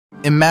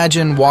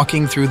Imagine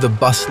walking through the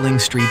bustling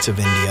streets of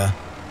India,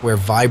 where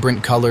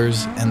vibrant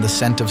colors and the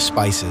scent of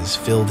spices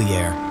fill the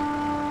air.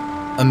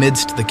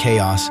 Amidst the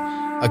chaos,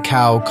 a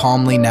cow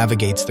calmly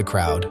navigates the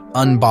crowd,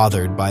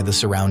 unbothered by the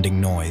surrounding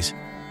noise.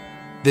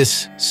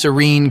 This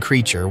serene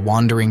creature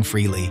wandering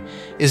freely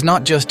is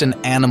not just an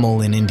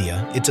animal in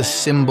India, it's a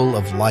symbol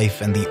of life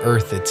and the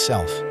earth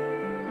itself.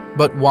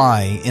 But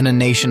why, in a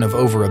nation of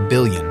over 1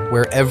 billion,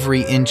 where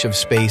every inch of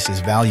space is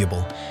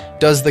valuable,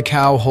 does the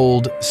cow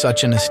hold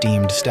such an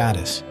esteemed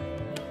status?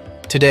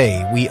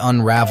 Today, we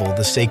unravel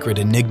the sacred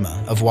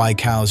enigma of why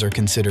cows are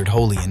considered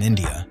holy in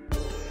India.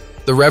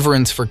 The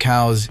reverence for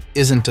cows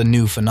isn't a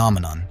new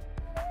phenomenon.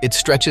 It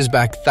stretches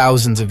back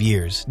thousands of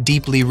years,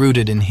 deeply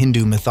rooted in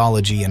Hindu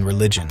mythology and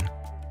religion.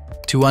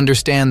 To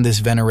understand this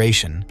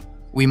veneration,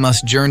 we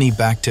must journey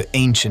back to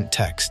ancient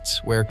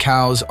texts where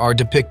cows are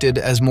depicted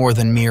as more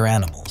than mere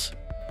animals.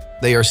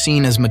 They are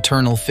seen as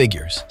maternal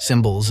figures,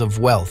 symbols of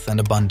wealth and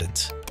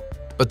abundance.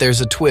 But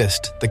there's a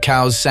twist. The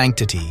cow's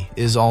sanctity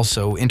is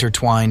also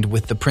intertwined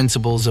with the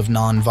principles of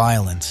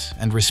non-violence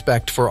and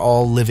respect for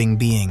all living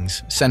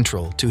beings,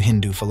 central to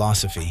Hindu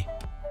philosophy.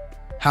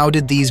 How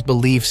did these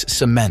beliefs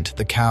cement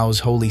the cow's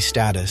holy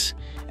status,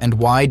 and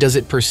why does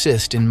it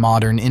persist in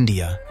modern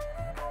India?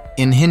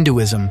 In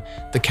Hinduism,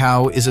 the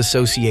cow is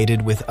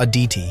associated with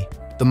Aditi,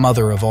 the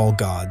mother of all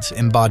gods,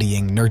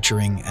 embodying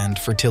nurturing and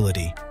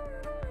fertility.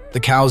 The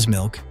cow's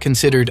milk,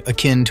 considered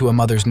akin to a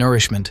mother's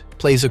nourishment,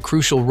 plays a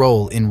crucial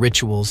role in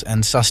rituals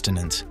and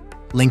sustenance,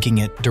 linking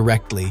it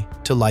directly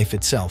to life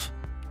itself.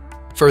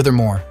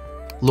 Furthermore,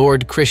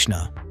 Lord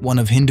Krishna, one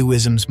of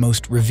Hinduism's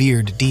most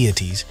revered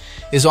deities,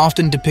 is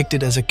often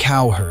depicted as a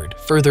cowherd,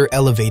 further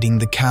elevating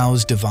the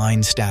cow's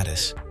divine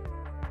status.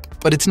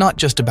 But it's not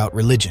just about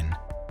religion.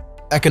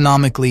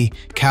 Economically,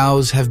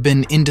 cows have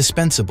been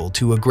indispensable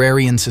to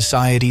agrarian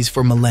societies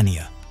for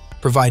millennia,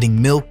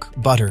 providing milk,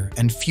 butter,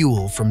 and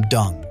fuel from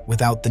dung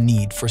without the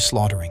need for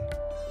slaughtering.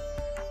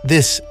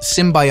 This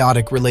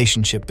symbiotic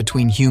relationship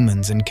between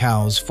humans and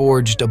cows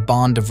forged a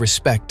bond of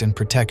respect and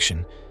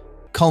protection,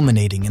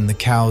 culminating in the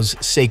cow's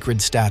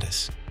sacred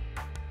status.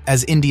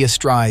 As India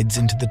strides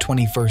into the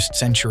 21st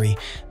century,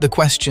 the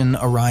question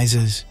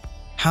arises,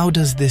 how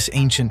does this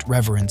ancient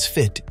reverence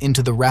fit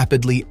into the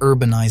rapidly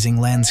urbanizing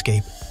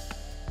landscape?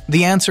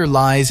 The answer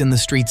lies in the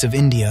streets of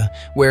India,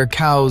 where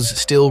cows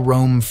still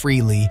roam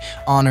freely,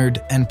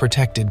 honored and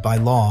protected by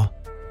law.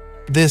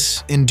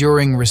 This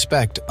enduring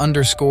respect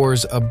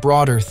underscores a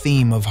broader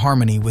theme of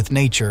harmony with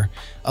nature,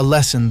 a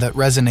lesson that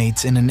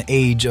resonates in an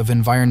age of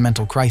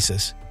environmental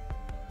crisis.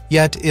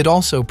 Yet it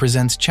also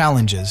presents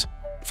challenges,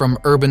 from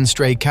urban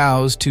stray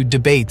cows to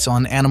debates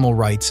on animal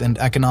rights and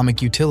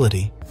economic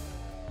utility.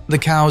 The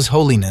cow's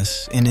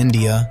holiness in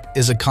India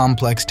is a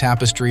complex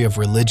tapestry of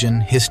religion,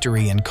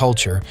 history, and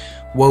culture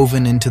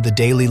woven into the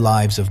daily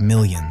lives of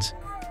millions.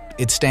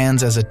 It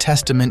stands as a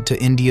testament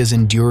to India's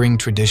enduring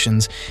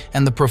traditions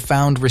and the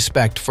profound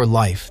respect for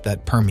life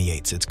that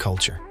permeates its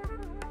culture.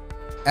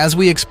 As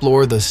we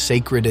explore the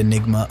sacred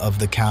enigma of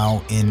the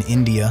cow in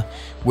India,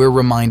 we're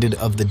reminded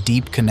of the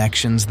deep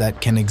connections that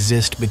can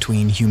exist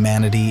between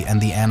humanity and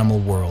the animal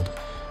world,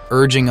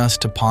 urging us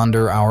to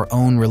ponder our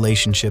own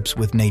relationships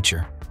with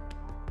nature.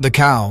 The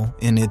cow,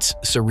 in its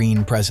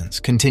serene presence,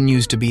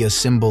 continues to be a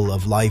symbol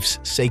of life's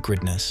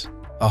sacredness,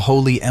 a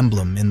holy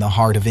emblem in the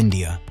heart of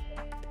India.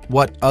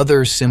 What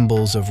other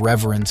symbols of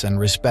reverence and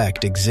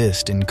respect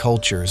exist in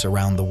cultures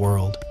around the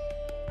world?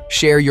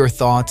 Share your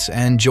thoughts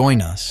and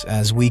join us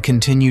as we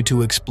continue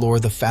to explore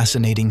the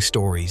fascinating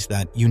stories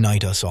that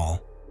unite us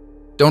all.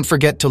 Don't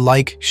forget to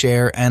like,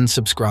 share, and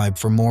subscribe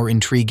for more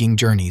intriguing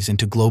journeys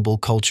into global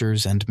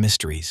cultures and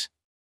mysteries.